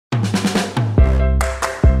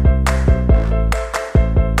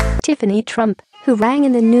Tiffany Trump, who rang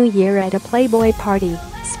in the new year at a Playboy party,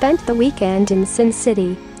 spent the weekend in Sin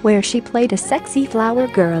City, where she played a sexy flower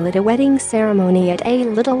girl at a wedding ceremony at a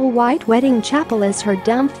little white wedding chapel as her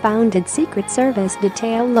dumbfounded Secret Service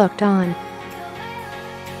detail looked on.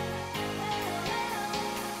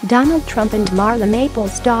 Donald Trump and Marla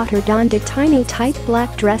Maples' daughter donned a tiny tight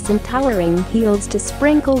black dress and towering heels to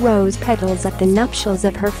sprinkle rose petals at the nuptials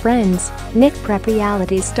of her friends, Nick Prep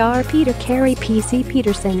reality star Peter Carey P.C.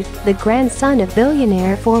 Peterson, the grandson of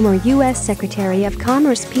billionaire former U.S. Secretary of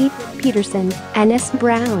Commerce Pete Peterson, and S.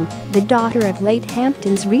 Brown, the daughter of late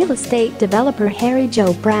Hamptons real estate developer Harry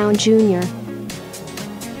Joe Brown Jr.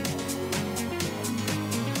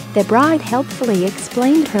 The bride helpfully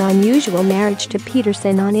explained her unusual marriage to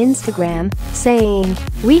Peterson on Instagram, saying,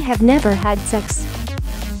 "We have never had sex.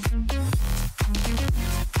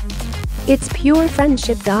 It's pure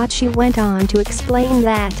friendship." She went on to explain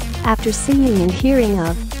that, after seeing and hearing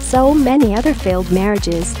of so many other failed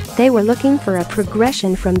marriages, they were looking for a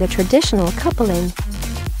progression from the traditional coupling.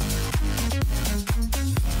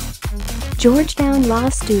 Georgetown law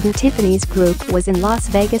student Tiffany's group was in Las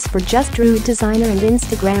Vegas for just Drew designer and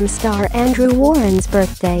Instagram star Andrew Warren's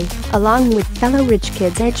birthday, along with fellow rich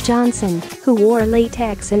kids Edge Johnson, who wore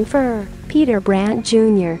latex and fur, Peter Brandt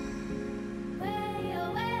Jr.,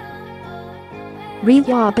 Rhea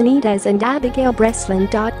Benitez and Abigail Breslin.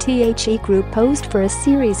 The group posed for a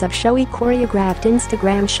series of showy choreographed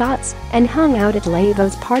Instagram shots and hung out at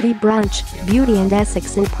Lavo's party brunch, Beauty and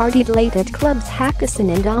Essex, and partied late at clubs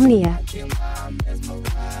Hackasson and Omnia.